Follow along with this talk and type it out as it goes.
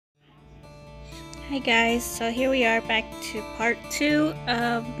Hi guys, so here we are back to part 2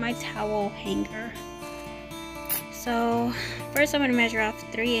 of my towel hanger. So first I'm going to measure off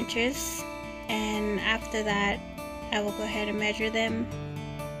 3 inches, and after that I will go ahead and measure them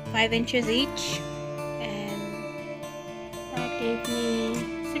 5 inches each, and that gave me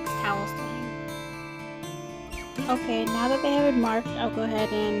 6 towels to hang. Okay, now that they have it marked, I'll go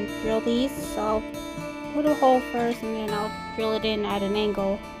ahead and drill these. So I'll put a hole first and then I'll drill it in at an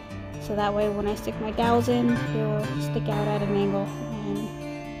angle. So that way when I stick my dowels in, it will stick out at an angle, and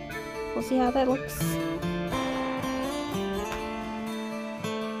we'll see how that looks.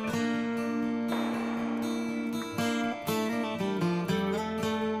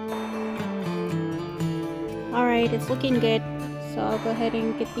 Alright, it's looking good, so I'll go ahead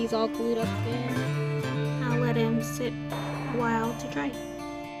and get these all glued up and I'll let them sit a while to dry.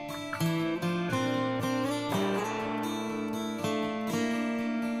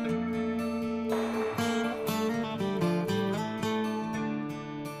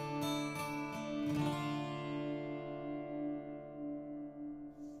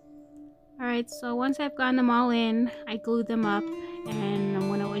 Alright, so once I've gotten them all in, I glued them up, and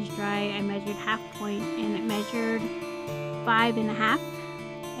when it was dry I measured half point and it measured 5.5,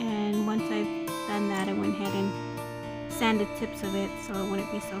 and once I've done that I went ahead and sanded tips of it so it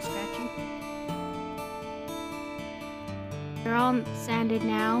wouldn't be so scratchy. They're all sanded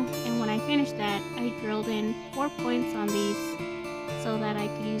now, and when I finished that I drilled in 4 points on these so that I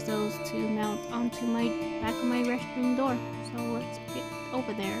could use those to mount onto my back of my restroom door. So let's get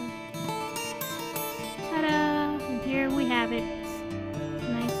over there.